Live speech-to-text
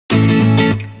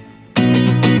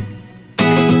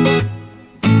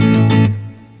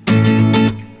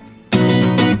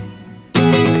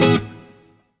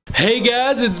Hey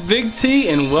guys, it's Big T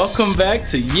and welcome back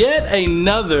to yet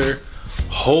another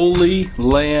Holy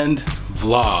Land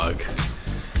vlog.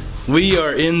 We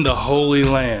are in the Holy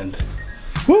Land.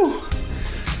 Woo!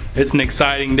 It's an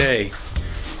exciting day.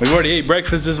 We've already ate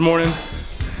breakfast this morning.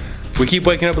 We keep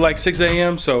waking up at like 6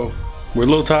 a.m. so we're a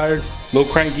little tired, a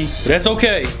little cranky, but that's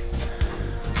okay.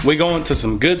 We're going to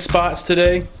some good spots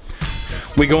today.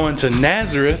 We're going to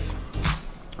Nazareth.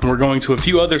 We're going to a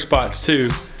few other spots too.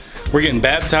 We're getting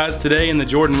baptized today in the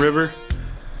Jordan River,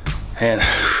 and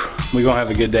we're gonna have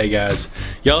a good day, guys.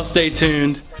 Y'all stay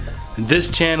tuned. This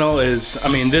channel is,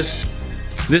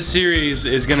 this series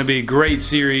is gonna be a great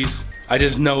series. I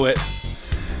just know it.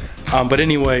 But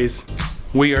anyways,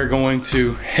 we are going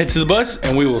to head to the bus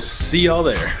and we will see y'all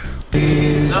there.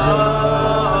 Jesus,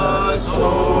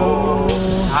 oh,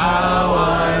 how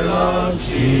I love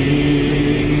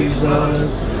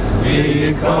Jesus,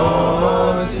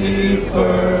 because he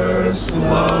first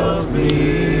loved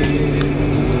me.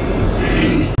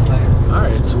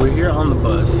 Alright, so we're here on the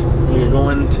bus. We're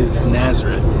going to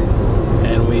Nazareth,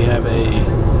 and we have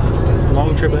a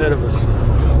long trip ahead of us.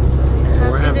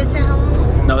 Did it say how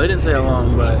long? No, they didn't say how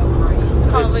long, but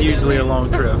it's usually a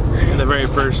long trip. And the very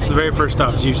first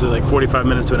stop is usually like 45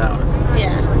 minutes to an hour.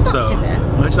 Yeah, it's not too bad.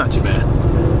 Well, it's not too bad.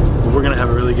 But we're gonna have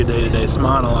a really good day today.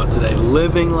 Smiling a lot today.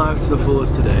 Living life to the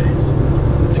fullest today.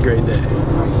 It's a great day.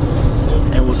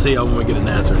 And we'll see y'all when we get to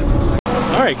Nazareth.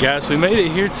 Alright guys, so we made it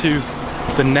here to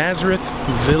the Nazareth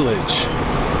Village.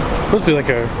 It's supposed to be like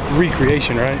a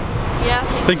recreation, right? Yeah.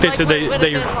 I think they said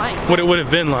what it would have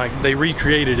been like. They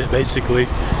recreated it basically.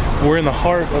 We're in the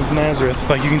heart of Nazareth,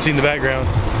 like you can see in the background,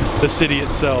 the city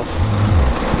itself.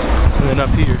 And then up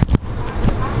here.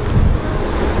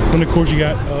 And of course you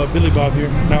got Billy Bob here.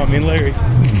 No, I mean Larry.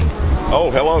 Oh,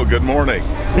 hello, good morning.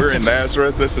 We're in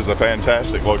Nazareth. This is a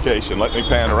fantastic location. Let me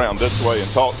pan around this way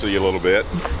and talk to you a little bit.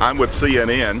 I'm with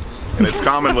CNN, and it's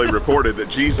commonly reported that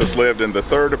Jesus lived in the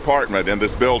third apartment in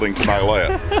this building to my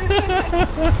left.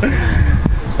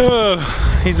 Oh,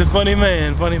 he's a funny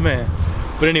man, funny man.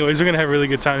 But anyways, we're gonna have a really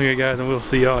good time here, guys, and we'll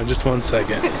see y'all in just 1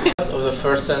 second. Of the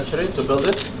first century to build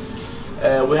it.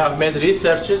 We have made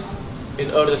researches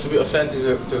in order to be authentic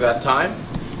to that time.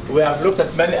 We have looked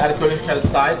at many archaeological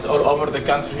sites all over the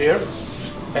country here.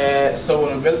 So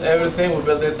when we build everything, we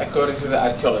build it according to the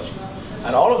archaeology.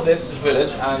 And all of this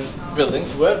village and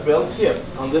buildings were built here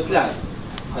on this land.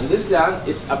 And this land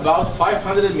is about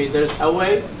 500 meters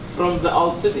away from the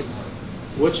old city,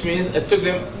 which means it took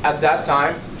them at that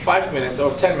time 5 minutes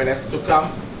or 10 minutes to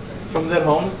come from their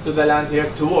homes to the land here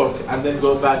to work and then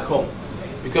go back home.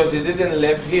 Because they didn't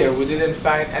live here, we didn't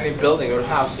find any building or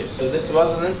house here. So this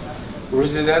wasn't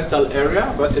residential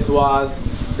area, but it was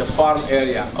the farm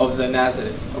area of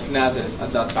Nazareth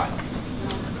at that time.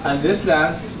 And this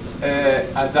land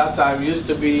at that time used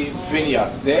to be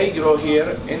vineyard. They grow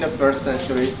here in the first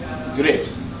century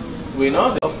grapes. We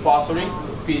know of pottery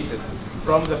pieces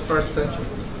from the first century.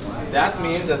 That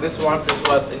means that this one place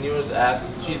was in use at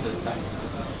Jesus' time.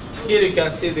 Here you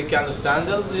can see the kind of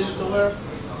sandals they used to wear.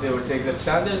 They would take the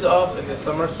sandals off in the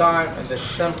summertime and they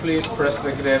simply press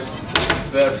the grapes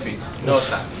bare feet, no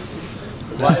sandals.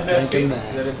 Why bare feet?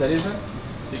 There is a reason.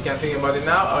 You can think about it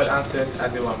now. I will answer it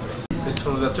at the one place. It's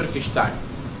from the Turkish time,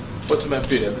 Ottoman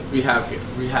period that we had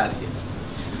here.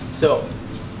 So,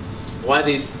 why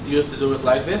they used to do it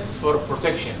like this? For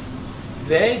protection.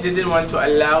 They didn't want to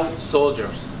allow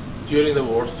soldiers during the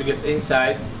wars to get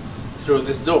inside through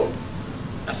this door.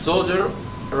 A soldier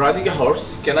riding a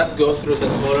horse cannot go through the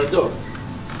smaller door.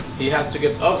 He has to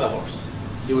get off the horse.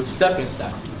 He would step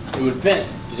inside. He would bend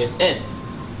to get in.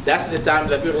 That's the time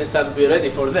the people inside will be ready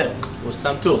for them with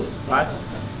some tools, right?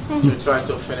 To try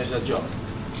to finish the job.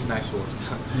 Nice words.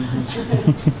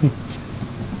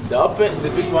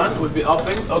 The big one will be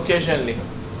open occasionally,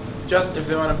 just if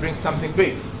they want to bring something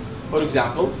big. For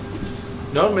example,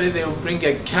 normally they will bring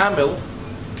a camel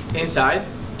inside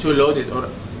to load it or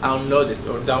unload it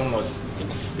or download it.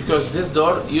 Because this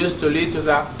door used to lead to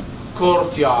the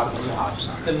courtyard of the house,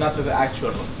 still not to the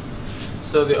actual rooms.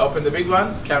 So they open the big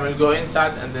one, camel go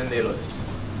inside, and then they load it.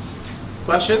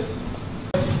 Questions?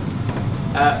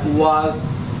 Was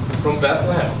from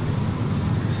Bethlehem.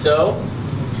 So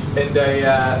in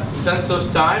the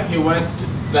census time, he went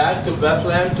back to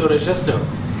Bethlehem to register.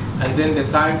 And then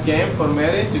the time came for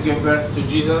Mary to give birth to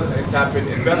Jesus, and it happened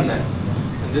in Bethlehem.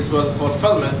 And this was a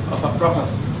fulfillment of a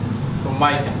prophecy from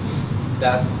Micah,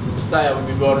 that the Messiah would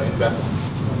be born in Bethlehem.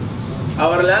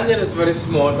 Our land here is very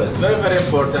small, but it's very, very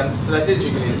important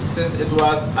strategically, since it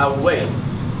was a way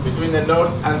between the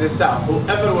north and the south.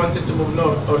 Whoever wanted to move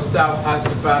north or south has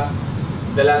to pass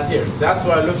the land here. That's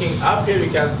why looking up here, we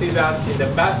can see that in the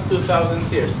past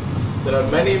 2,000 years, there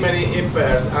are many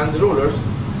empires and rulers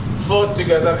fought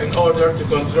together in order to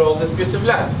control this piece of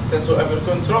land. Since whoever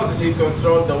controlled it, he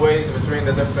controlled the ways between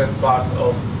the different parts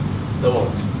of the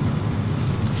world.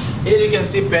 Here you can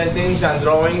see paintings and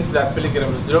drawings that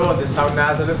pilgrims drew. This is how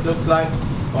Nazareth looked like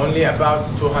only about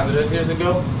 200 years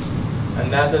ago. And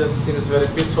Nazareth seems a very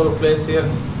peaceful place here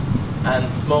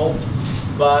and small,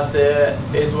 but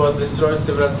it was destroyed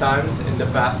several times in the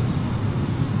past.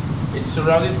 It's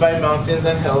surrounded by mountains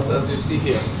and hills, as you see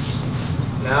here.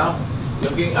 Now,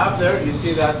 looking up there, you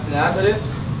see that Nazareth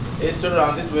is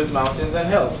surrounded with mountains and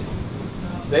hills.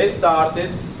 They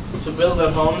started to build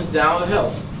their homes down the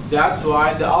hills. That's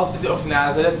why the old city of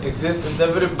Nazareth exists in the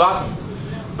very bottom.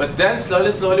 But then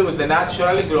slowly with the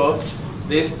natural growth,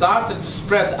 they started to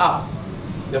spread up.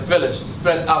 The village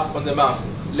spread up on the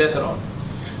mountains later on.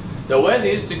 The way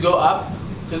they used to go up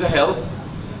to the hills,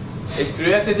 it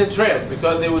created a trail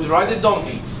because they would ride a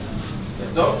donkey. The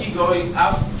donkey going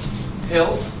up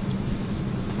hills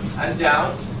and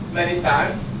down many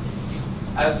times.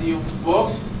 As he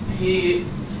walks, he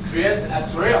creates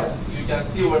a trail. You can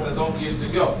see where the donkey used to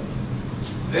go.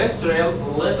 This trail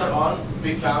later on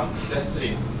became the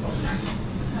street of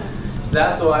Nazareth.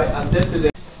 That's why until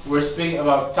today we're speaking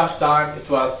about tough time. It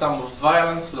was time of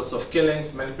violence, lots of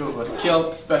killings, many people were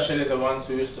killed, especially the ones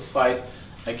who used to fight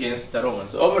against the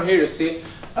Romans. Over here you see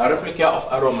a replica of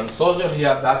a Roman soldier. He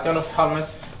had that kind of helmet.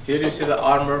 Here you see the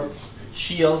armor,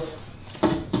 shield,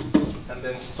 and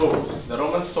then sword. The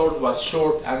Roman sword was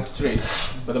short and straight,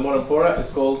 but the more important is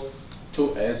called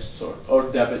two-edged sword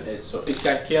or double-edged sword. It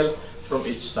can kill from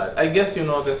each side. I guess you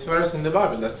know this verse in the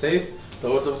Bible that says the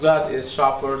word of God is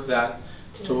sharper than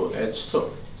two-edged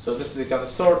sword. So this is the kind of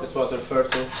sword it was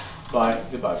referred to by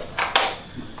the Bible.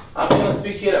 I'm going to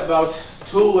speak here about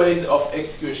two ways of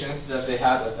executions that they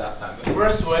had at that time. The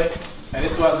first way, and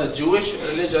it was a Jewish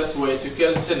religious way to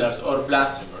kill sinners or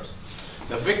blasphemers.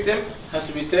 The victim has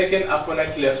to be taken up on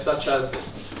a cliff such as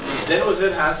this. Then with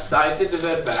their hands tied to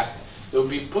their backs, they will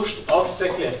be pushed off the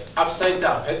cliff upside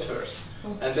down, head first,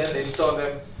 and then they stone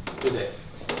them to death.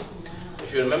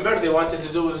 If you remember, they wanted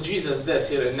to do with Jesus this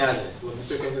here in Nazareth, when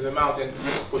they took him to the mountain,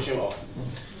 push him off.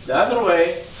 The other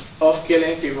way of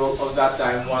killing people of that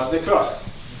time was the cross.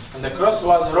 And the cross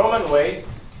was a Roman way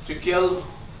to kill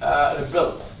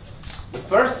rebels. The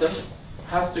person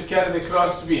has to carry the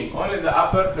cross beam, only the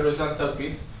upper horizontal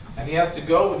piece, and he has to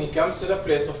go, when he comes to the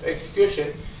place of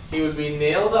execution, he will be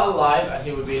nailed alive and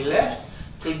he will be left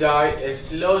to die a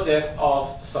slow death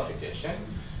of suffocation.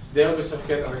 They will be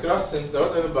suffocated on the cross, since the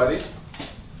weight of the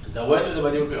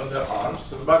body will be on their arms,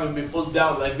 so the body will be pulled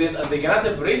down like this, and they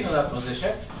cannot breathe in that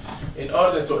position. In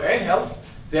order to inhale,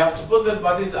 they have to pull their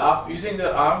bodies up using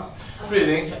their arms,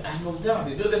 breathing, and move down.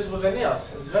 They do this with the nails.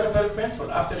 It's very painful.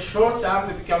 After a short time,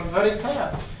 they become very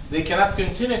tired. They cannot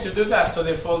continue to do that, so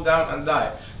they fall down and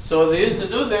die. So what they used to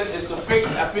do then is to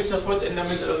fix a piece of wood in the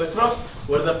middle of the cross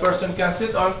where the person can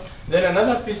sit on. Then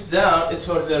another piece down is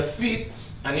for their feet,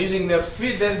 and using their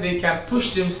feet then they can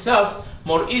push themselves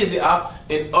more easy up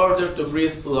in order to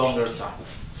breathe longer time.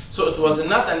 So it was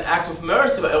not an act of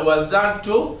mercy, but it was done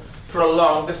to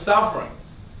prolong the suffering.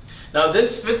 Now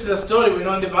this fits the story we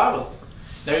know in the Bible.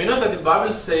 Now you know that the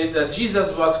Bible says that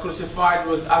Jesus was crucified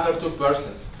with other two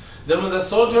persons. Then when the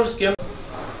soldiers came,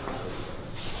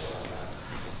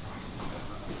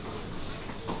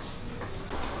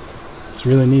 it's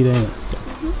really neat, ain't it?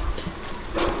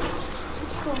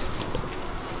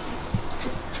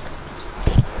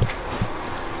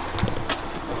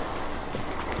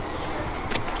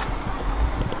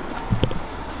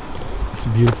 It's a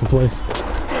beautiful place.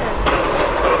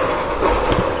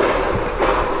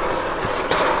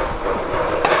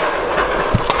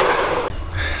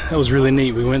 That was really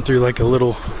neat. We went through like a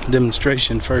little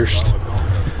demonstration first,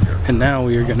 and now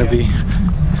we are going to be,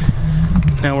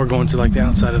 now we're going to like the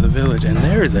outside of the village, and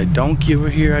there is a donkey over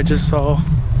here I just saw.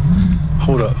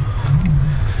 Hold up.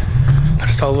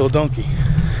 I saw a little donkey.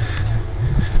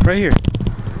 Right here.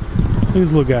 Look at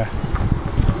this little guy.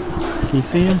 Can you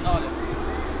see him?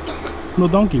 Little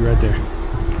donkey right there.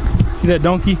 See that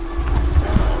donkey?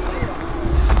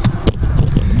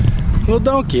 Little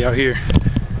donkey out here.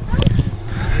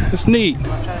 That's neat.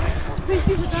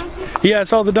 Yeah, I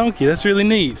saw the donkey. That's really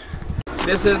neat.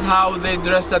 this is how they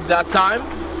dressed at that time.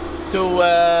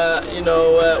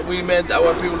 We made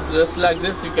our people dress like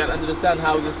this. You can understand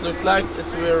how this looked like.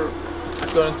 This were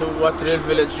according to what real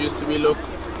village used to be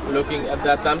looking at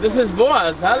that time. This is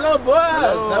Boaz. Hello, Boaz.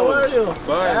 Hello. How are you?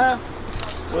 Fine. Yeah.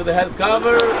 With the head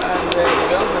cover and the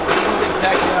belt. This is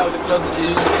exactly how the clothes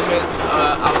used to be made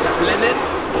out of linen.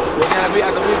 We're gonna be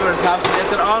at the weaver's house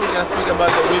later on. We're gonna speak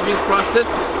about the weaving process.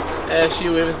 she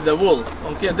weaves the wool.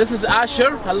 Okay, this is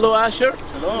Asher. Hello, Asher.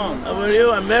 Hello. How are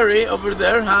you? And Mary over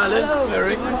there. Hello,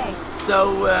 Mary.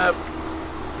 So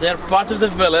they're part of the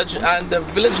village, and the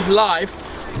village life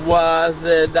was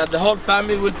that the whole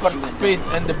family would participate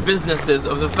in the businesses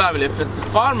of the family. If it's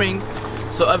farming,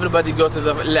 so everybody go to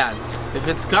the land. If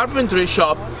it's carpentry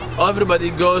shop, everybody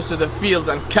goes to the fields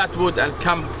and cut wood and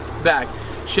come back.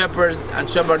 Shepherd and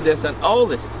shepherdess and all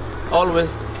this always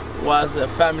was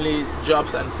family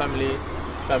jobs and family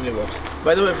works.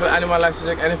 By the way, if anyone likes to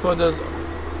take any photos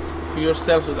for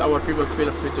yourselves with our people,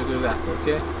 feel free to do that,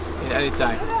 okay? In any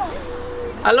time.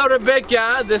 Hello,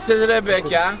 Rebecca. This is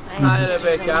Rebecca. Hi,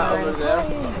 Rebecca, over there.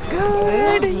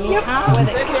 Good. Yep.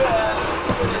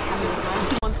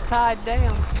 One's tied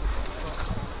down.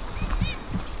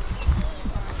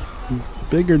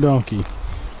 Bigger donkey.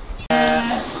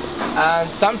 And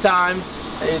sometimes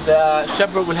the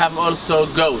shepherd will have also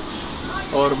goats,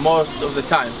 or most of the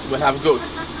time will have goats.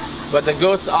 But the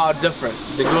goats are different.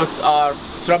 The goats are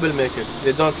troublemakers.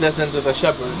 They don't listen to the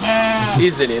shepherd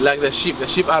easily, like the sheep. The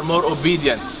sheep are more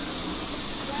obedient.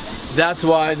 That's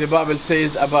why the Bible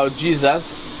says about Jesus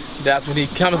that when he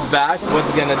comes back, what's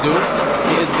he gonna do?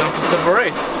 He is going to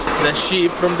separate the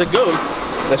sheep from the goats.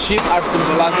 The sheep are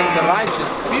symbolizing the righteous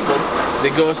people, the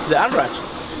goats the unrighteous.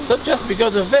 So just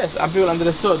because of this, and people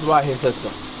understood why he said so.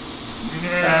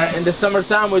 In the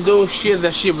summertime, we do shear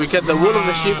the sheep. We cut the wool of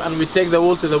the sheep and we take the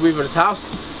wool to the weaver's house.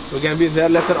 We're going to be there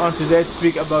later on today to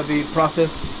speak about the process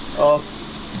of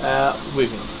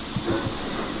weaving.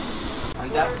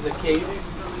 And that's the cave,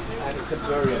 and it's a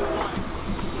burial.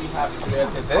 We have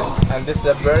created this, and this is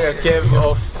a burial cave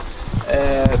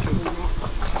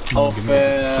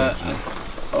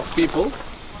of people,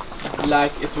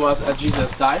 like it was at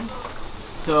Jesus' time.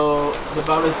 So the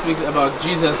Bible speaks about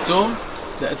Jesus' tomb,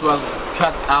 that it was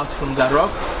cut out from the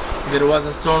rock. There was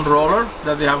a stone roller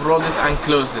that they have rolled it and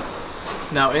closed it.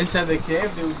 Now inside the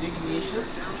cave they would dig niches,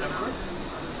 remember?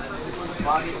 And they put the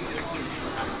body in this niche.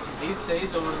 He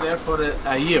stays over there for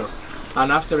a year.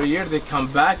 And after a year they come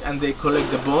back and they collect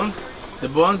the bones. The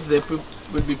bones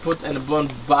will be put in a bone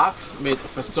box made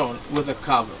of a stone with a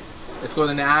cover. It's called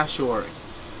an ossuary.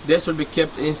 This will be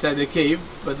kept inside the cave,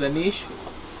 but the niche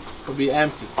will be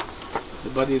empty. The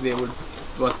body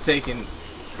was taken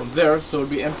from there, so it will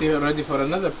be empty, ready for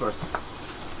another person.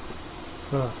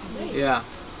 Yeah.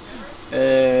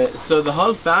 So the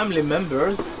whole family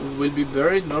members will be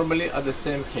buried normally at the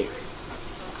same cave.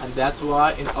 And that's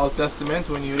why in Old Testament,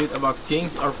 when you read about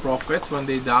kings or prophets, when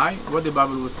they die, what the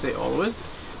Bible would say always,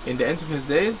 in the end of his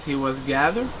days, he was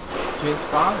gathered to his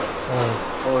father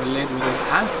or laid with his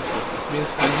ancestors. It means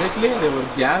physically they were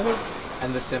gathered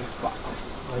in the same spot.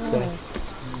 Okay.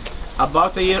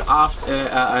 About a year after,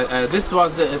 this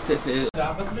was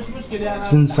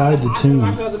It's inside the tomb.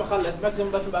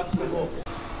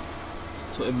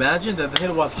 So imagine that the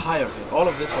hill was higher here. All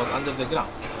of this was under the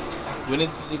ground. We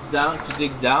need to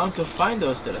dig down to find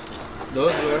those terraces.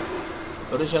 Those were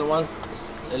original ones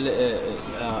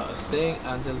staying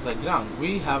under the ground.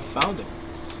 We have found them.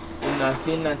 In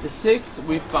 1996,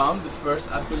 we found the first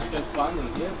archaeological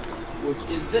finding here, which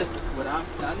is this, where I'm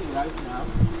standing right now.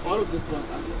 All of this was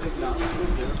under the ground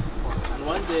here. And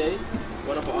one day,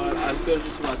 one of our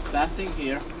archaeologists was passing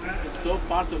here. He saw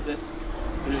part of this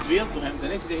revealed to him. The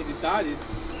next day, he decided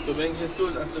to bring his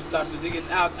tools and to start to dig it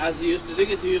out. As he used to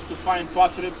dig it, he used to find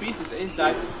pottery pieces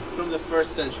inside from the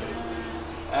 1st century.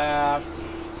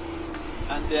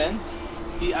 And then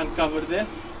he uncovered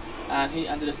this. And he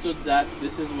understood that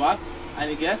this is what,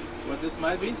 and he guessed what this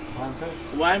might be?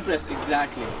 Wine press,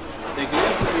 exactly. The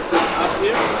grapes will be put up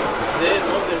here, they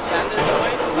remove their sandals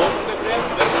away, walk the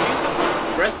grapes,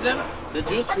 press them, the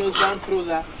juice flows down through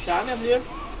the channel here,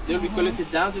 they will be collected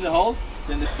down to the hole,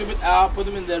 then they scoop it out, put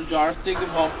them in their jars, take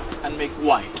them home, and make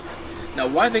wine.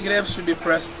 Now why the grapes should be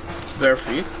pressed bare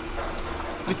feet?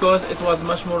 Because it was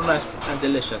much more nice and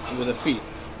delicious with the feet.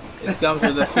 It comes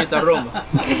with the feet aroma.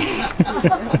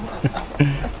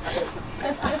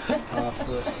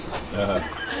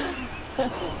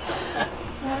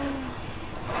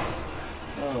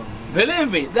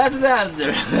 Believe me, that's the answer.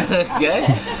 Okay?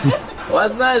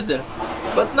 What's nicer?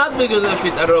 But not because of the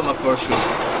feet aroma for sure.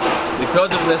 Because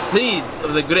of the seeds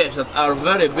of the grapes that are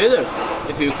very bitter.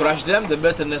 If you crush them, the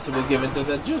bitterness will be given to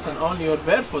the juice, and only your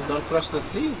barefoot don't crush the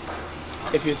seeds.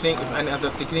 If you think of any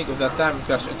other technique of that time,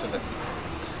 crush into the seeds.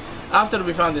 After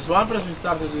we found this one press, we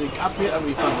started to dig up here and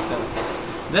we found the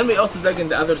terrace. Then we also dug in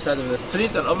the other side of the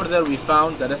street, and over there we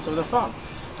found the rest of the farm.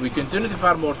 We continued to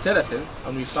find more terraces,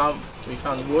 and we found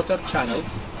water channels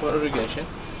for irrigation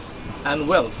and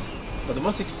wells. But the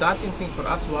most exciting thing for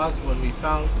us was when we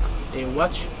found a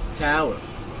watch tower.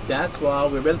 That's why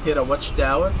we built here a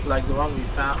watchtower like the one we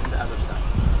found on the other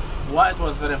side. Why it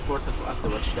was very important for us, the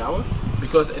watchtower?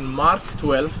 Because in Mark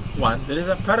 12:1 there is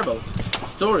a parable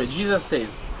story. Jesus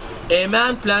says, a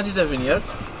man planted a vineyard,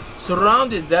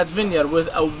 surrounded that vineyard with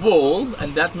a wall,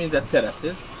 and that means the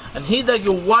terraces, and he dug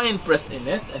a wine press in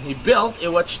it, and he built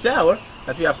a watchtower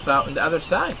that we have found on the other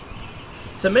side.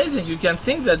 It's amazing. You can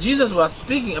think that Jesus was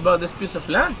speaking about this piece of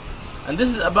land, and this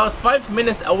is about 5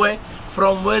 minutes away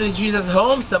from where Jesus'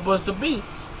 home is supposed to be.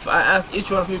 If I ask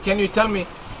each one of you, can you tell me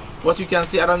what you can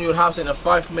see around your house in a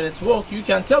 5 minutes walk? You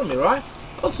can tell me, right?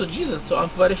 Also Jesus, so I'm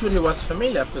very sure he was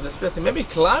familiar to this place. He maybe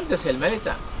climbed this hill many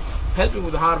times, helping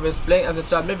with the harvest, playing as a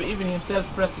child, maybe even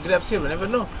himself pressed grapes here, we never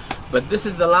know. But this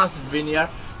is the last vineyard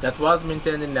that was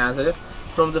maintained in Nazareth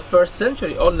from the 1st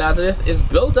century. All Nazareth is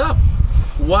built up.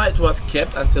 Why it was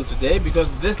kept until today?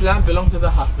 Because this land belonged to the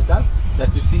hospital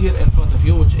that you see here in front of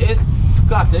you, which is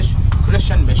Scottish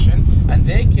Christian Mission, and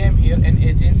they came here in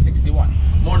 1861,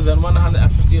 more than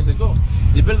 150 years ago.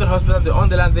 They built the hospital, they owned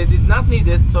the land, they did not need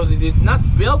it, so they did not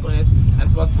build on it,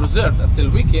 and it was preserved until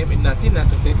we came in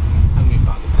 1996 and we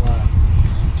found it. Wow.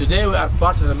 Today we are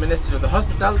part of the ministry of the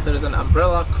hospital. There is an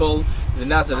umbrella called the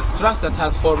Nazareth Trust that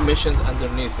has 4 missions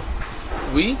underneath it.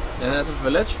 We, the Nazareth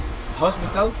Village,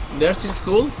 hospital, nursing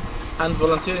school, and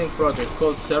volunteering project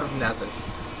called Serve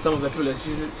Nazareth. Some of the people that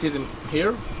you see them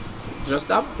here,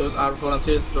 dressed up, those are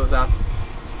volunteers for that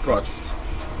project.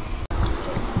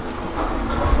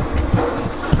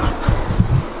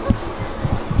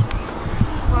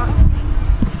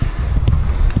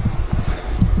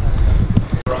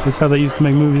 That's how they used to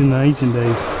make movies in the ancient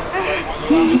days.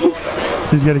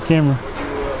 He's got a camera.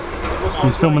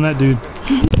 He's filming that dude.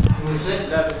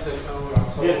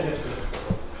 Yes.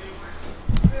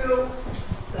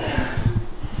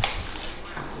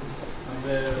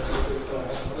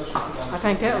 I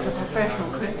think that was a professional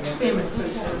filming.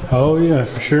 Oh yeah,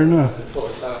 for sure enough.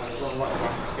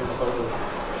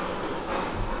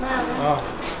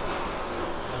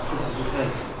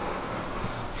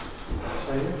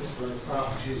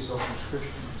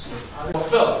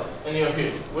 Fulfilled in your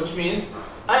hearing, which means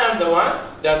I am the one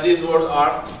that these words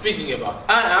are speaking about.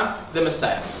 I am the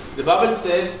Messiah. The Bible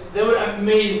says they were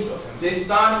amazed of him. They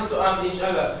started to ask each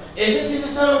other, isn't he the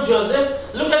son of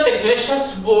Joseph? Look at the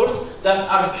gracious words that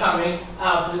are coming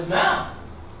out of his mouth.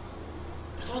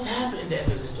 But what happened in the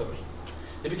end of the story?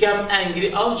 They became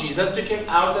angry of Jesus, took him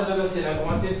out of the synagogue,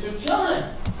 wanted to kill him.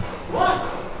 Why?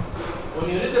 When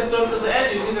you read the story to the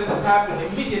end, you see that this happened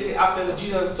immediately after that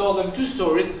Jesus told them 2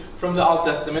 stories from the Old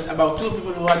Testament about 2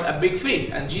 people who had a big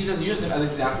faith, and Jesus used them as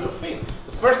example of faith.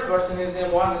 The first person, his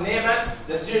name was Naaman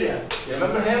the Syrian. You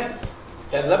remember him?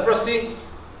 He had leprosy,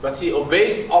 but he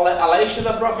obeyed Elisha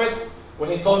the prophet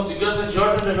when he told him to go to the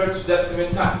Jordan River to depth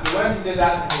 7 times. He went and did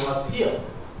that and he was healed.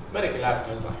 Miracle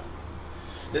happened in his life.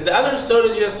 Then the other story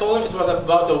Jesus told him, it was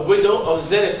about the widow of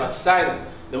Zarephath, Sidon.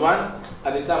 The one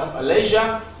at the time of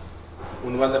Elijah,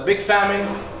 when there was a big famine.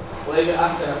 Elijah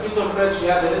asked her a piece of bread. She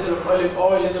had a little of olive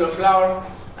oil, a little of flour,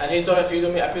 and he told her, if you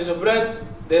do me a piece of bread,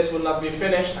 this will not be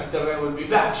finished until rain will be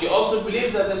back. She also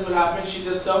believed that this will happen. She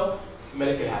did so.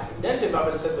 Miracle happened. Then the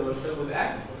Bible said they were filled with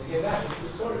anger. They hear that, 2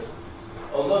 stories.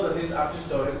 Although that these are 2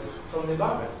 stories from the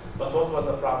Bible. But what was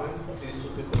the problem with these 2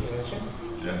 people he mentioned?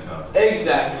 Gentiles.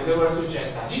 Exactly, they were 2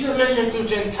 Gentiles. Jesus mentioned 2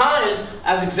 Gentiles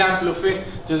as example of faith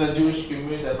to the Jewish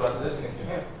community that was listening to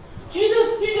him.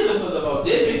 Jesus, he did this about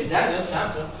David, Daniel,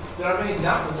 Samson. There are many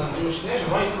examples in the Jewish nation.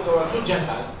 Why he spoke about 2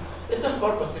 Gentiles? It's on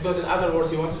purpose, because in other words,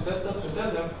 he wanted to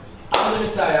tell them, I'm the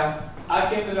Messiah.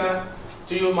 I came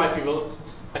to you, my people,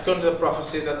 according to the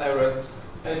prophecy that I read.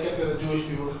 I came to the Jewish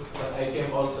people, but I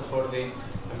came also for the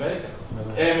Americans.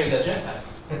 I mean, the Gentiles.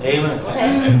 Amen.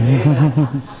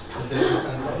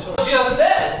 Jesus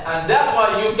said, and that's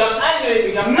why you become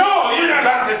angry. No, you're not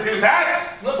allowed to do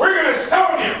that. No. We're going to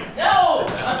stone you. No!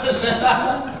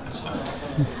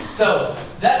 So,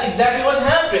 that's exactly what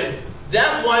happened.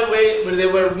 That's why when they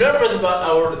were nervous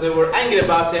about, they were angry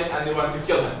about him and they wanted to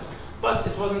kill him. But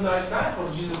it wasn't the right time for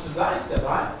Jesus to die still,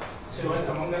 right? So he went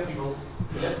among the people,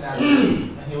 he left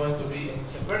Nazareth, and he went to be in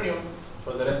Capernaum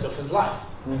for the rest of his life.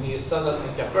 And he is settled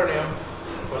in Capernaum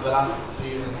for the last 3.5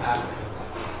 years of his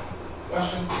life.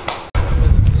 Questions?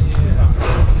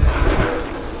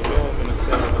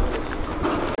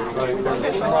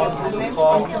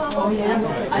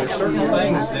 There's certain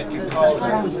things that can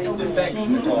cause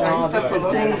defection.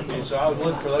 And so I would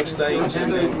look for those things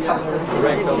and then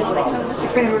correct those problems.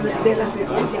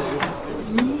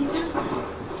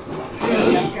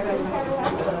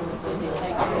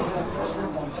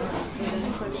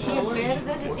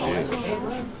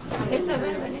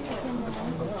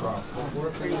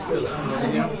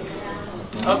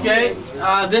 Okay,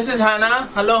 this is Hannah.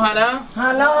 Hello, Hannah.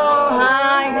 Hello,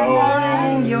 hi, good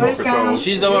morning. You're welcome.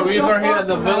 She's our weaver here at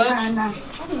the village. And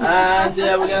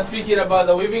we're going to speak here about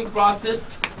the weaving process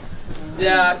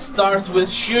that starts with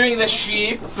shearing the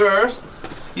sheep first,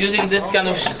 using this kind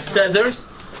of scissors.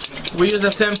 We use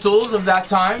the same tools of that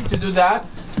time to do that.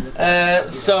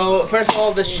 So first of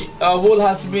all, the wool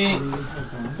has to be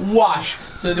washed.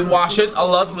 So they wash it a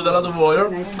lot with a lot of water.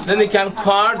 Then they can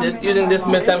card it using this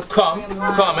metal comb, and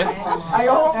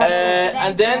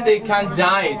then they can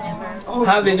dye it.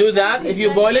 How they do that? If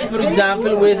you boil it, for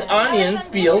example, with onions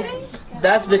peels,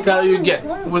 that's the color you get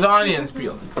with onions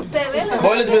peels.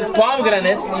 Boil it with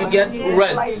pomegranates, you get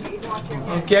red.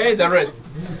 Okay, the red.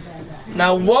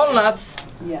 Now walnuts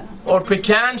or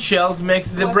pecan shells makes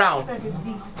the brown.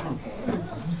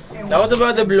 Now what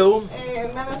about the blue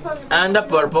and the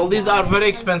purple? These are very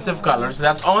expensive colors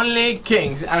that only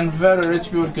kings and very rich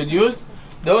people could use.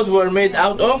 Those were made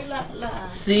out of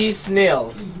sea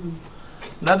snails.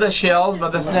 Not the shells,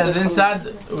 but the snails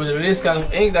inside will release kind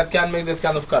of ink that can make this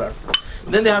kind of color.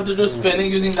 Then they have to do spinning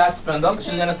using that spindle.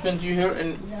 She's gonna spin to you here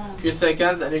in a few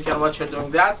seconds, and you can watch her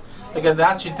doing that. Look at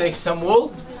that. She takes some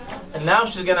wool, and now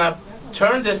she's gonna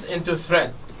turn this into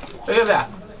thread. Look at that.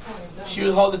 She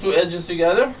will hold the two edges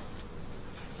together,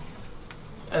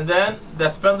 and then the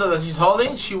spindle that she's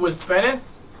holding, she will spin it,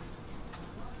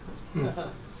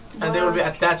 and they will be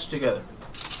attached together,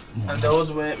 and those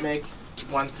will make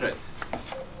one thread.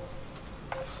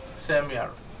 Same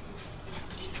yarn.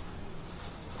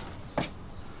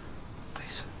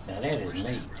 Now that is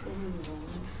neat.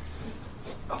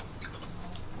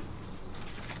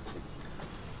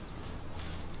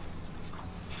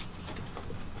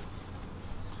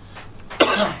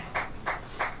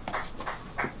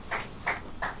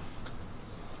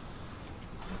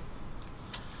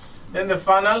 Then the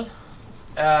final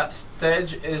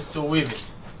stage is to weave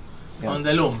it on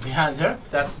the loom behind her.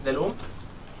 That's the loom.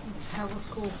 That was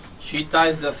cool. She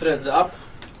ties the threads up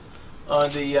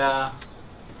on the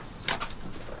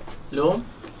loom,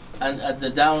 and at the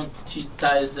down she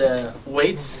ties the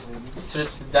weights,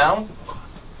 stretch it down,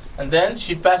 and then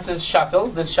she passes this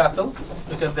shuttle,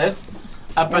 look at this,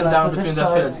 up and down between the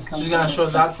threads. She's gonna show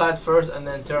that side first and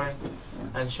then turn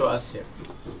and show us here.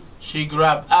 She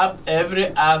grabbed up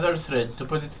every other thread to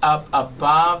put it up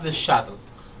above the shuttle,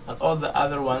 and all the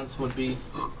other ones will be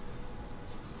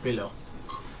below,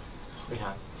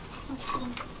 behind.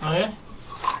 Okay?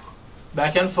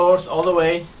 Back and forth all the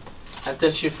way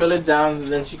until she fill it down, and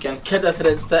then she can cut the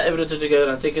threads, tie everything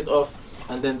together and take it off,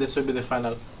 and then this will be the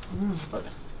final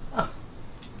product.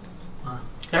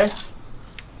 Okay?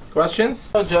 Questions?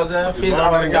 So Joseph, he's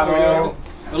our carpenter.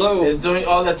 Hello. He's doing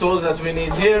all the tools that we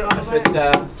need here. If it's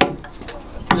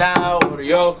plow or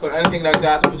yoke or anything like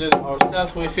that, we do it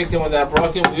ourselves. We fix them when they're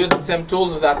broken. We use the same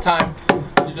tools of that time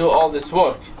to do all this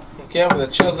work. Okay, with the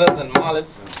chisels and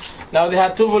mallets. Now they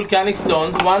had two volcanic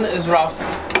stones. One is rough,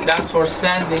 that's for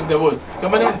sanding the wood.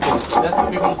 Come on in, please. That's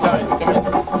people coming. Come in.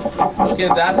 Okay,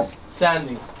 that's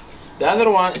sanding. The other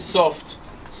one is soft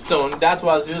stone. That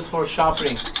was used for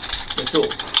sharpening the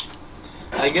tools.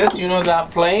 I guess you know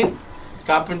that plane.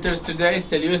 Carpenters today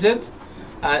still use it.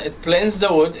 It planes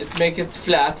the wood. It makes it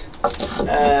flat.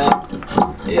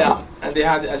 Yeah, and they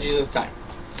had it at Jesus' time.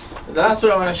 The last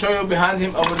tool I want to show you behind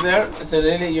him over there. It's a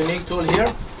really unique tool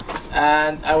here.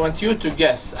 And I want you to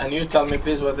guess, and you tell me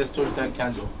please what this tool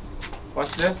can do.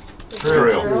 What's this?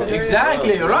 Drill.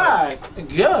 Exactly, right.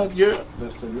 Good.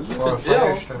 It's a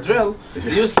drill.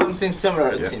 They use something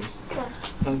similar, it seems.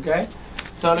 Okay.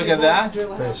 So look at that.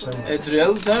 It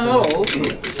drills the hole.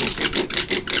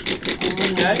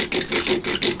 Okay.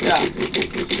 Yeah.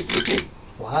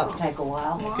 Wow. Take a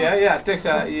while. Okay, yeah, it takes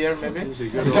a year maybe.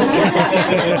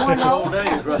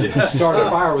 Start a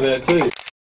fire with that too.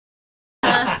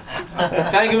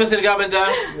 Thank you, Mr. Carpenter.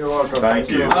 You're welcome.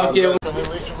 Thank you. Okay.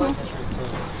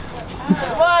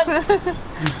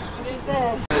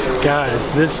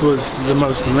 Guys, this was the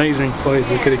most amazing place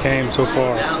we could have came so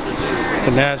far.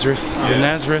 The Nazareth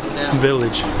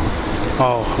Village.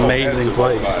 Oh, amazing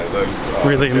place.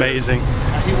 Really amazing.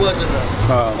 He wasn't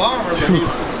a farmer, but he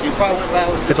probably went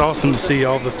by. It's awesome to see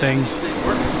all the things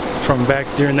from back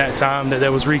during that time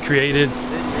that was recreated.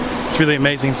 It's really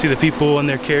amazing to see the people and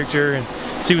their character and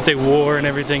see what they wore and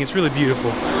everything. It's really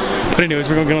beautiful. But anyways,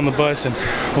 we're gonna get on the bus and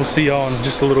we'll see y'all in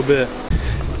just a little bit.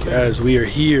 Guys, we are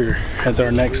here at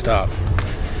our next stop,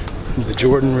 the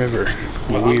Jordan River,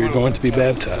 where we are going to be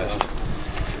baptized.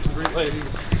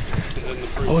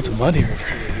 Oh, it's a muddy river.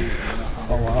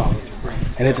 Oh wow.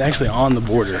 And it's actually on the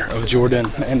border of Jordan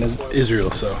and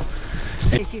Israel, so.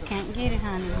 If you can't get it,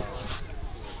 honey.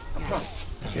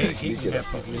 He can have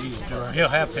pictures. He'll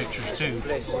have pictures too.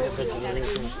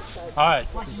 All right,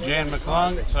 this is Jan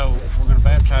McClung, so we're going to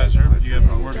baptize her. Do you have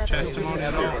a word of testimony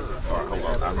at all? All right, hold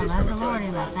on. I'm I just love the going to Lord say.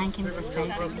 and I thank Him for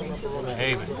saving me.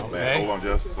 Amen. Man, Okay. hold on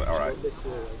just a second. All right.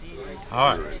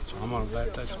 All right. So I'm going to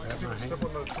baptize you. Grab my hand.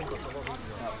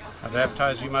 I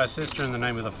baptize you, my sister, in the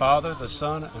name of the Father, the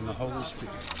Son, and the Holy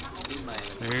Spirit.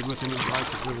 Buried with him in the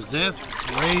likeness of his death,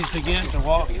 raised again to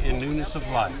walk in newness of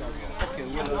life.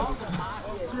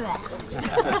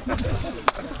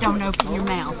 Don't open your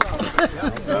mouth.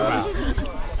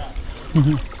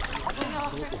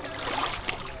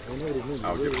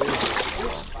 I'll give it.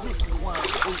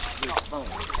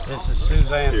 This is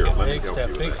Suzanne's Here, let me big help step,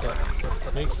 you big with step,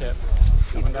 big step.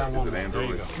 Coming down one Is it more. There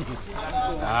you Andrew? go.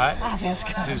 All right.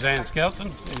 Suzanne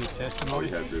Skelton, any testimony?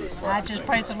 I just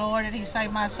praise the Lord that He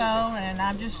saved my soul, and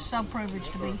I'm just so privileged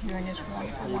to be here in this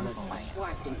wonderful, wonderful land.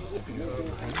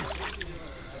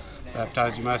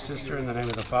 Baptize you, my sister, in the name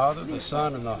of the Father, the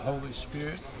Son, and the Holy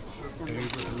Spirit. Buried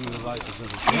with him in the likeness of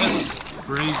his death,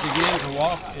 raised again to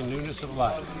walk in newness of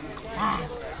life.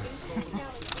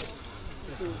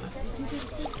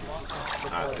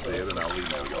 I did, and I'll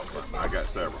email y'all something. I got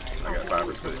several. I got 5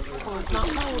 or 6.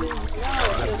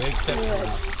 Big step.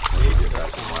 Get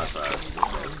back on my side.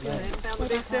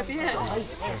 Big step yet.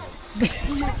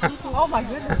 Oh my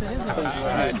goodness, it is. All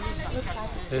right.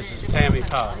 This is Tammy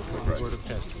Powell, with the word of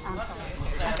testimony.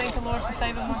 I thank the Lord for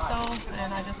saving my soul,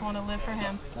 and I just want to live for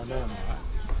Him.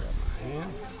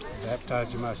 And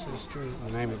baptize you, my sister, in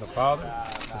the name of the Father,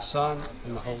 the Son,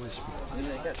 and the Holy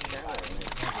Spirit.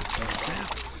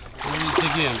 Raised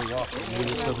again to walk in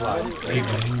newness of life.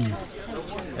 Amen.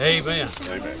 Amen.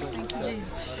 Amen.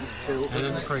 And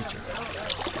then the preacher.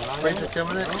 Preacher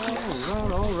coming in?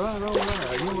 All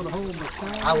right. You want to hold my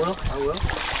time? I will.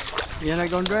 You're not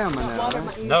going to drown me now,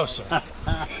 right? No, sir.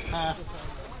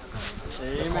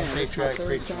 Amen. Patriarch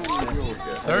preacher.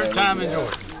 Third time in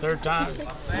Jordan. Third time.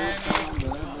 Amen.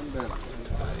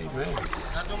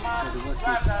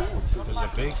 There's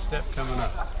a big step coming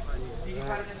up.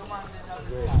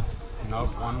 No,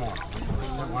 one more.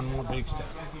 One more big step.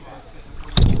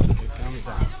 Here comes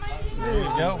down. There you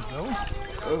go.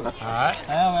 All right.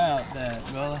 How about that,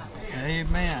 brother?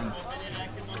 Amen.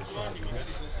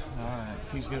 All right.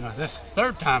 He's gonna. This is the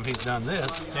third time he's done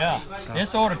this. Yeah,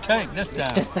 it's ought to take this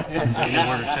time. Any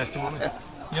word of testimony?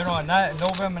 You know, in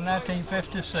November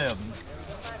 1957,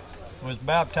 was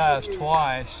baptized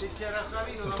twice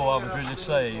before I was really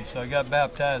saved. So I got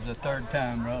baptized the third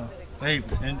time, brother.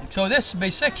 And so this will be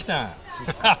 6th time.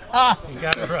 You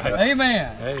got it right.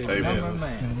 Amen. Amen.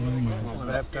 Amen.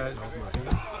 Baptize. All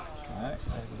right.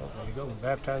 There you go.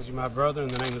 Baptize you, my brother, in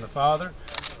the name of the Father,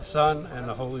 the Son, and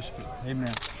the Holy Spirit.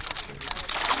 Amen.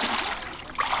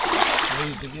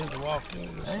 Raised again to walk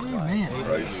in this life. Amen.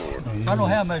 Praise the Lord. I don't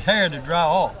have much hair to dry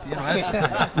off. You know, that's the thing.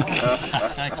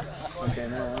 Thank you.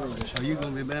 Are you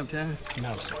going to be baptized?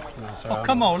 No, sir. No, sir. Oh,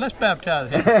 come on, let's baptize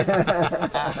him.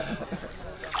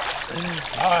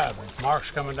 All right.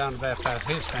 Mark's coming down to baptize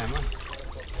his family.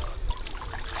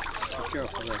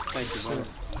 Thank you, brother.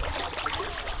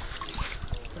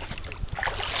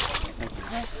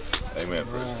 Amen.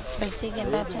 Is he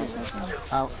getting baptized with me?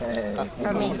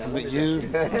 For me. But you,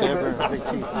 Deborah, Big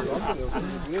Chief.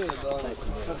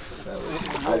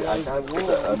 I got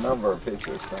a number of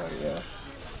pictures, so yeah.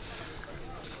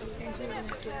 There's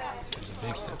a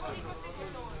big step coming up.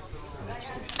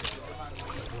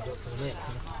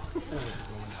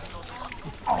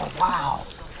 Oh, wow.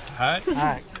 All right. All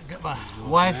right, get my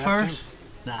wife first.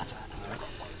 Nah, it's all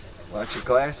Watch your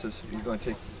glasses. You're going to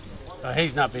take.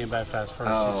 He's not being baptized first.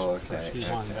 Oh, okay. She's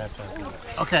wanting baptized.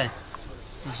 right. Okay,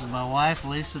 this is my wife,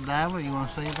 Lisa Diver. You want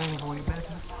to say anything before you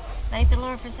baptize? Thank the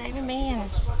Lord for saving me and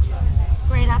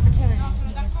great opportunity.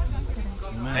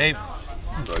 Hey,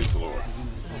 Praise the Lord.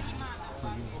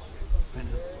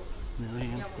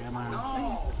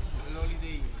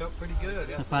 Pretty good.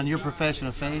 Upon your profession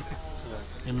of faith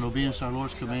and in obedience to our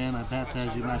Lord's command, I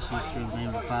baptize you, my sister, in the name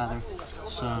of the Father,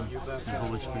 Son, and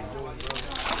Holy Spirit.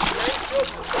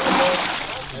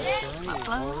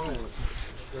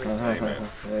 Amen.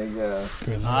 There you go.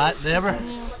 All right, Deborah.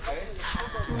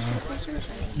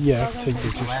 Yeah, I can take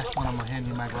pictures. The last one, I'm going to hand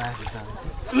you my glasses.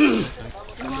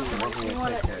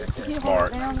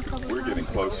 Mark, we're getting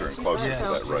closer and closer to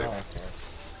that rail.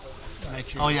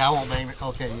 Oh, yeah, I won't bang it.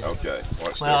 Okay, yeah. Okay.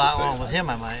 Watch Well, Deborah with him,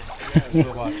 I might.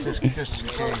 just in case.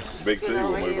 see. Big T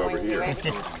will move over here.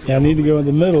 Yeah, I need to go in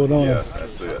the middle, don't Yeah,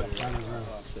 that's it.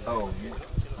 Oh,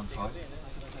 I'm sorry.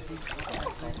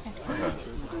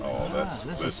 Oh, that's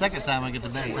This good. the second time I get to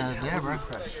baptize Deborah,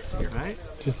 right?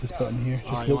 Just this button here.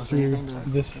 Just you look wanna say through anything to-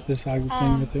 this thing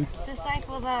right there. Just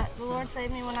thankful that the Lord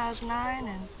saved me when I was 9,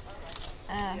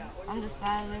 and I'm just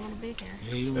glad I was able to be here.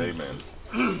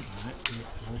 Amen.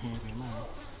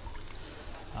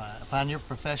 Upon your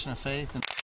profession of faith and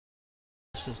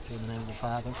sister, in the name of the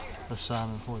Father, the Son,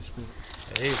 and the Holy Spirit.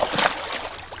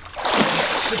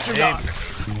 Sit your dog.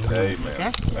 Amen.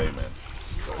 Okay? Amen.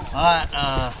 Alright,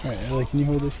 Alright, Ellie, can you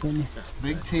hold this for me?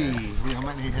 Big T. I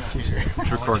might need help here. It's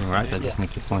recording, right? I just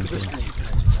need to point to it.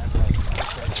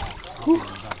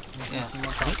 Yeah,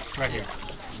 right here.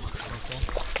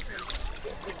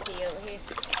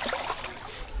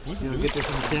 You want to get this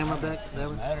on the camera back,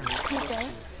 Deborah? Okay.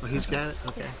 Oh, he's got it?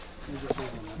 Okay.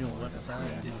 You want to let us out?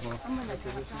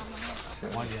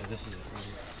 Oh, yeah, this is it.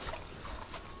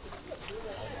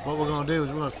 What we're going to do is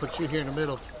we're going to put you here in the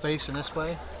middle, facing this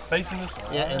way. Facing this way?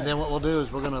 Yeah, and then what we'll do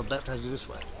is we're going to baptize you this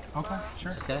way. Okay,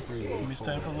 sure. Okay? Let me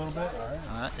stand up a little bit. Alright.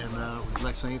 Alright, and would you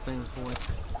like to say anything before we...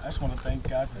 I just want to thank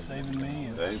God for saving me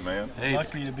and Amen.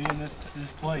 lucky to be in this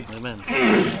place. Amen.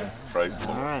 Praise the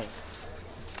Lord. All right.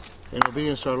 In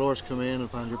obedience to our Lord's command,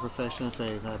 upon your profession of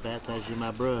faith, I baptize you,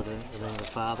 my brother, in the name of the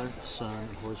Father, Son,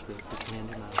 and Holy Spirit. Put your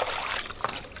hand in mine.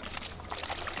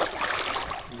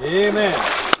 Amen.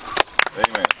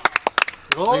 Amen.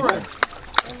 Glory. All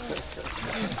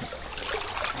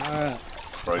right.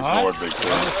 Praise the Lord, big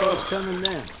Folks coming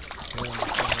down.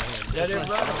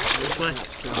 This way.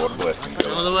 What a blessing.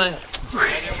 All the way.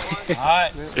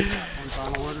 Alright.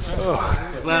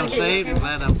 Glad I'm saved. I'm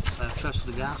glad I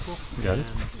trusted the gospel. Got it?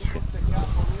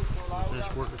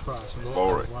 Let's work across. And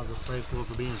Glory. Lord, we praise the Lord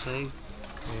for being saved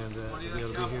and to be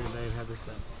able to be here today and have this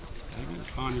day.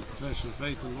 Upon your profession of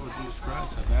faith in the Lord Jesus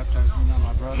Christ, I baptize you now,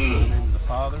 my brother, in the name of the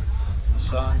Father, the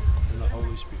Son, and the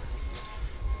Holy Spirit.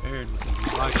 Buried with him in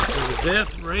the likeness of his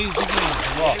death, raised again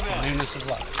to walk in newness of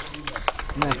life.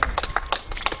 Amen.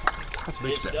 That's a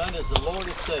big step. Done as the Lord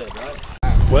has said, right?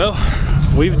 Well,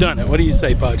 we've done it. What do you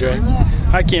say, Padre?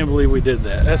 I can't believe we did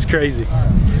that. That's crazy.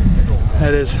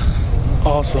 That is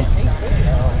awesome.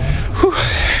 Whew.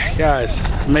 Guys,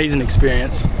 amazing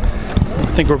experience.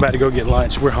 I think we're about to go get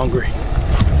lunch. We're hungry.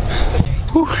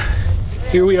 Whew.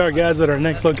 Here we are, guys, at our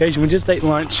next location. We just ate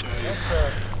lunch.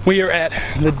 We are at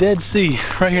the Dead Sea,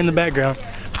 right here in the background.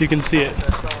 You can see it.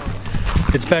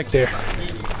 It's back there.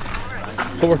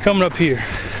 But we're coming up here.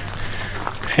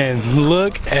 And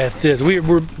look at this.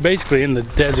 We're basically in the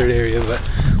desert area, but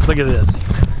look at this.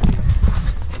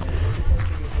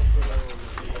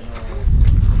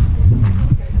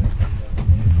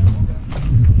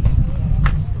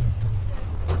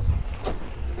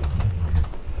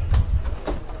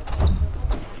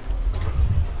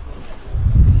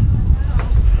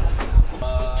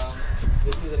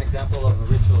 This is an example of a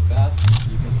ritual bath.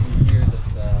 You can see here that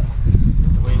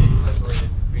the way they separated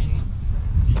between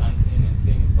the unclean and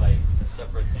clean is by a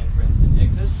separate entrance and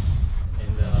exit.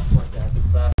 And of course they have to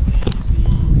pass the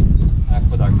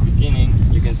aqueduct beginning.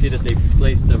 You can see that they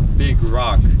placed a big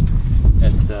rock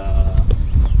at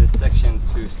this section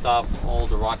to stop all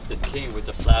the rocks that came with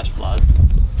the flash flood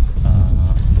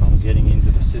from getting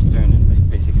into the cistern and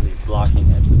basically blocking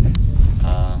it.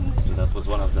 So that was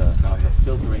one of the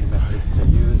filtering methods they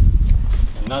used.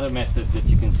 Another method that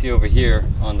you can see over here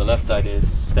on the left side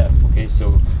is step. Okay,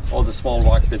 so all the small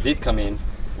rocks that did come in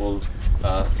will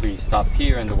be stopped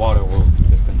here, and the water will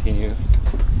just continue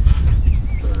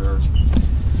where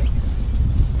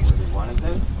they wanted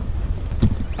them.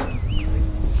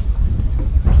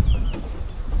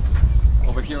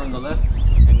 Over here on the left,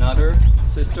 another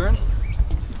cistern.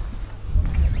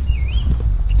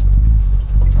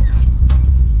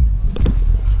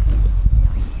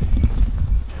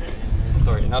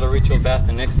 Sorry, another ritual bath,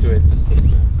 and next to it, a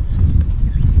cistern.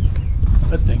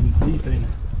 That thing's deep, ain't it?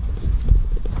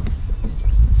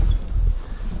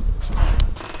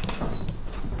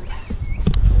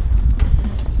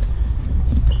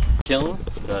 Kiln,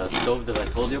 the stove that I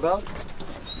told you about,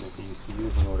 that they used to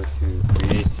use in order to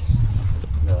create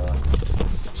the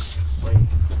way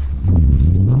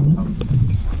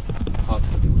pots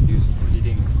that they would use for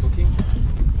heating and cooking.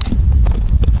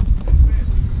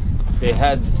 They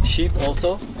had sheep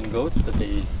also and goats that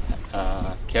they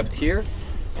kept here,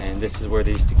 and this is where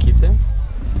they used to keep them.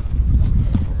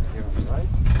 Over here on the right.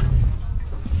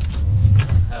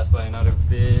 Passed by another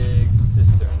big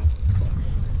cistern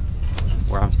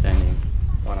where I'm standing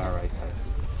on our right side.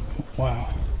 Wow.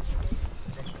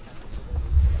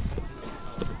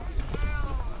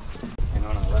 And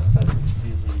on our left side you can see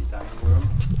the dining room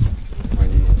where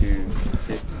they used to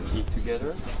sit and eat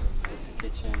together.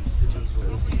 Kitchen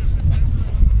space.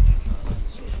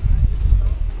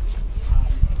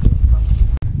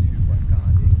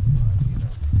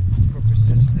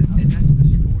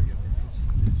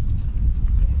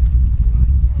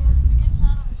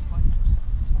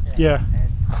 Yeah.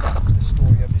 And the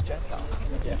story of the Gentiles.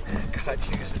 Yeah. God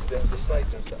uses them despite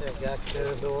themselves. Yeah, God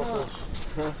cares no one.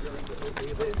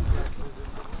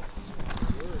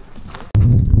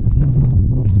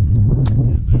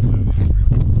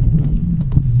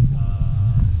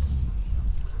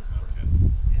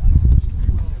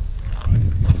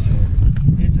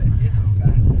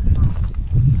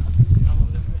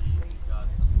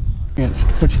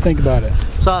 What you think about it?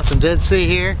 Saw some Dead Sea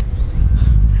here.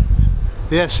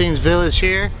 The Essenes Village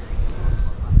here.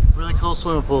 Really cool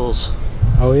swimming pools.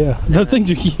 Oh yeah, those things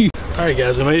are huge. All right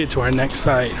guys, we made it to our next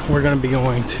site. We're gonna be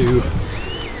going to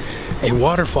a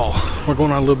waterfall. We're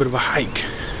going on a little bit of a hike.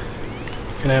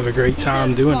 Gonna have a great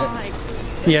time doing it.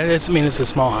 Yeah, it's a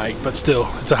small hike, but still,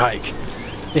 it's a hike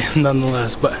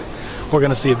nonetheless. But we're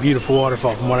gonna see a beautiful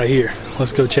waterfall from what I hear.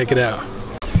 Let's go check it out.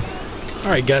 All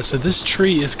right guys, so this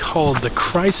tree is called the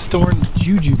Christ thorn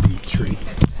jujube tree.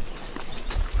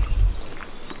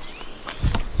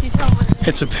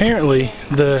 It's apparently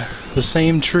the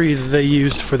same tree that they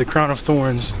used for the crown of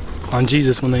thorns on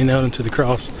Jesus when they nailed him to the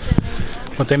cross.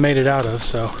 What they made it out of,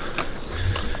 so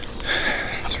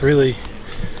it's really,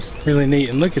 really neat.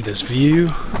 And look at this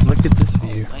view. Look at this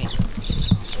view.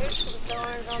 There's some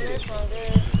thorns on this one,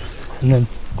 dude. And then,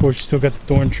 of course, you still got the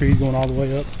thorn trees going all the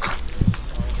way up.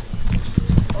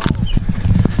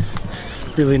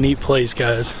 Really neat place,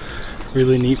 guys.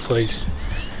 Really neat place.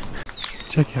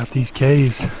 Check out these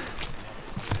caves.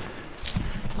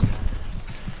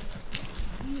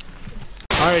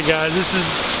 Alright guys, this is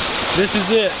it. This is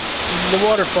the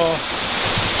waterfall.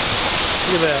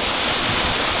 Look at that.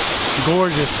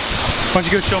 Gorgeous. Why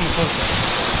don't you go show them closer?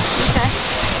 Okay.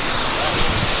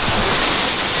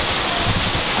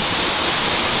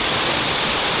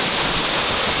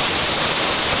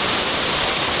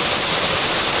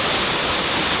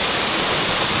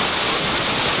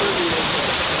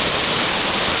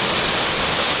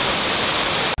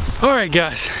 All right,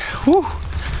 guys. Whew.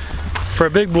 For a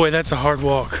big boy, that's a hard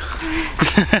walk.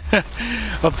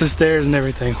 Up the stairs and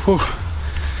everything. Whew.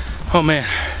 Oh man.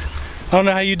 I don't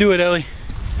know how you do it, Ellie.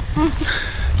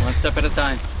 One step at a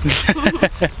time.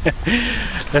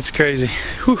 That's crazy.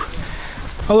 Whew.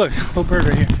 Oh look, little bird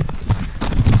right here.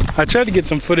 I tried to get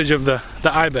some footage of the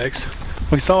ibex.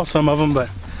 We saw some of them, but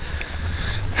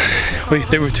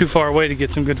they were too far away to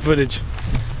get some good footage.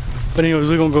 But anyways,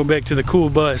 we're gonna go back to the cool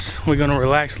bus. We're gonna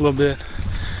relax a little bit.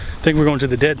 I think we're going to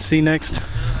the Dead Sea next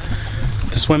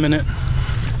to swim in it.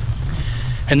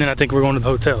 And then I think we're going to the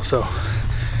hotel, so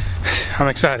I'm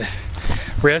excited.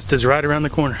 Rest is right around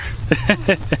the corner.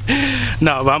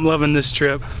 No, but I'm loving this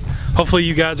trip. Hopefully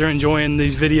you guys are enjoying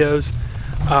these videos.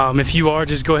 If you are,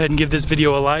 just go ahead and give this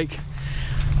video a like.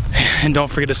 And don't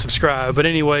forget to subscribe. But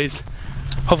anyways,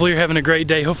 hopefully you're having a great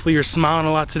day. Hopefully you're smiling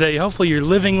a lot today. Hopefully you're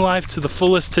living life to the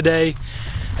fullest today.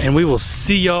 And we will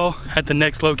see y'all at the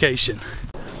next location.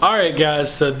 All right,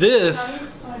 guys, so this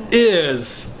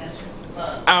is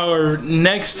our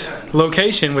next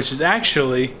location, which is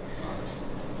actually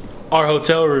our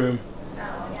hotel room.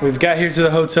 We've got here to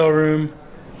the hotel room,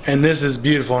 and this is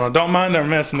beautiful. Now, don't mind our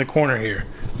mess in the corner here,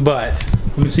 but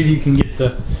let me see if you can get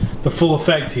the full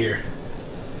effect here.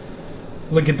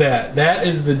 Look at that. That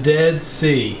is the Dead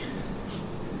Sea.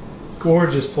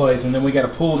 Gorgeous place, and then we got a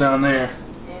pool down there.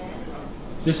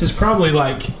 This is probably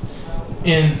like,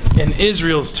 in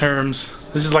Israel's terms,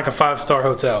 this is like a 5-star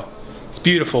hotel. It's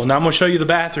beautiful. Now I'm gonna show you the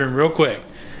bathroom real quick.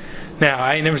 Now,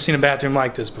 I ain't never seen a bathroom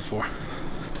like this before.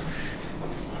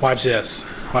 Watch this.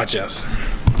 Watch this.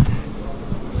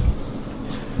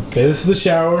 Okay, this is the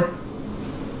shower,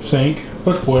 sink,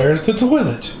 but where's the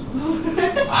toilet?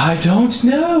 I don't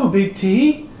know, Big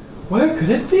T. Where could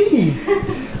it be?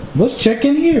 Let's check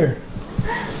in here.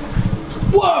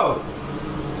 Whoa!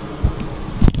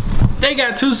 They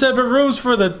got 2 separate rooms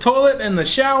for the toilet and the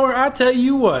shower. I tell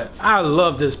you what, I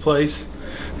love this place.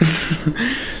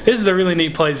 This is a really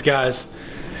neat place, guys.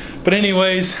 But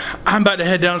anyways, I'm about to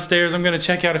head downstairs. I'm gonna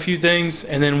check out a few things,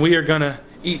 and then we are gonna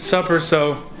eat supper.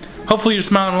 So hopefully you're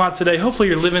smiling a lot today. Hopefully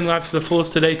you're living life to the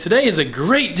fullest today. Today is a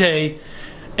great day,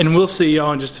 and we'll see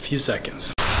y'all in just a few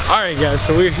seconds. All right, guys,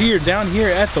 so we're here, down here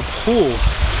at the pool.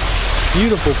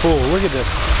 Beautiful pool, look at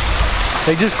this.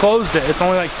 They just closed it. It's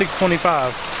only like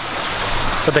 6:25.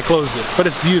 But they closed it. But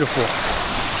it's beautiful.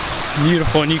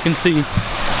 Beautiful, and you can see,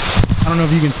 I don't know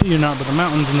if you can see or not, but the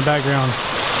mountains in the background,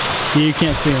 yeah, you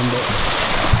can't see them, but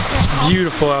it's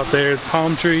beautiful out there. There's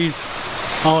palm trees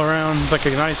all around, like a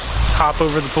nice top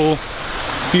over the pool.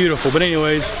 It's beautiful. But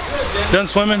anyways, done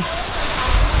swimming.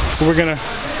 So we're gonna,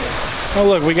 oh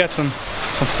look, we got some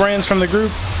friends from the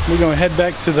group. We're gonna head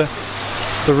back to the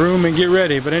room and get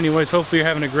ready. But anyways, hopefully you're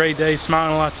having a great day,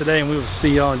 smiling a lot today, and we will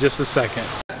see y'all in just a second.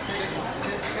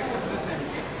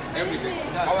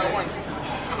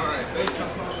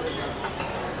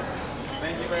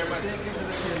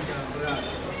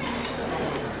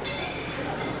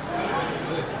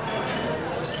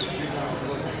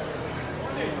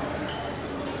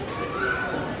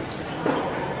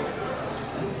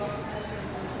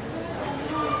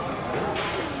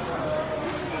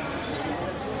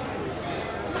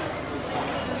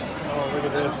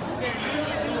 this.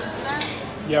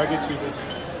 Yeah, I'll get you this.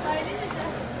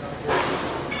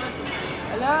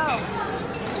 Hello.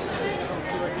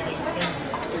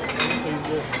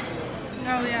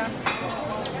 Oh, yeah.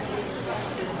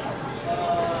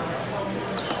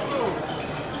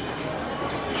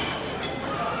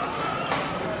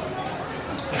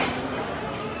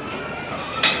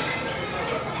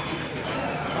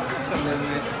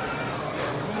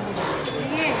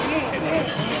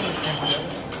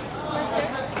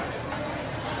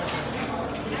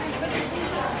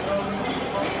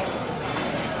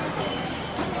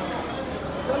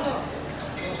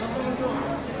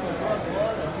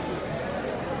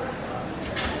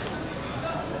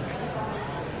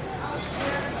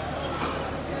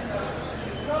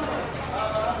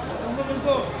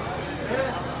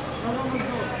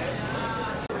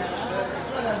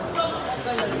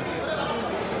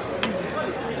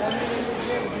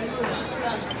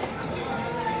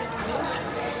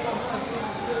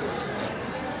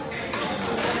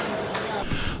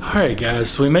 Alright guys,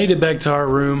 so we made it back to our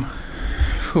room.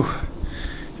 Whew.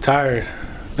 Tired.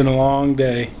 Been a long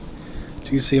day. As you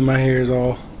can see, my hair is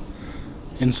all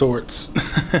in sorts.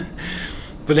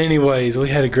 But anyways, we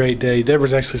had a great day.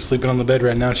 Deborah's actually sleeping on the bed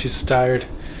right now. She's tired.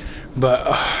 But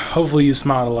hopefully you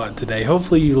smiled a lot today.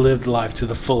 Hopefully you lived life to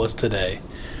the fullest today.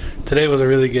 Today was a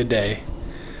really good day.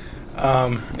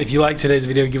 If you liked today's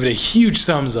video, give it a huge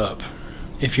thumbs up.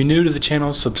 If you're new to the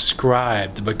channel,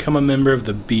 subscribe to become a member of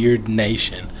the Beard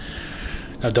Nation.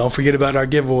 Now don't forget about our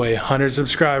giveaway, 100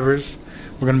 subscribers.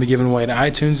 We're going to be giving away an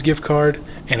iTunes gift card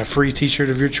and a free t-shirt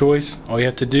of your choice. All you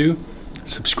have to do,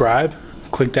 subscribe,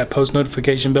 click that post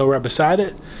notification bell right beside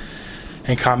it,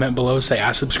 and comment below, say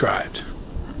I subscribed.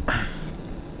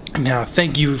 Now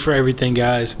thank you for everything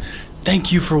guys.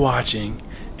 Thank you for watching.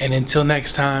 And until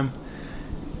next time,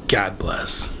 God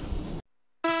bless.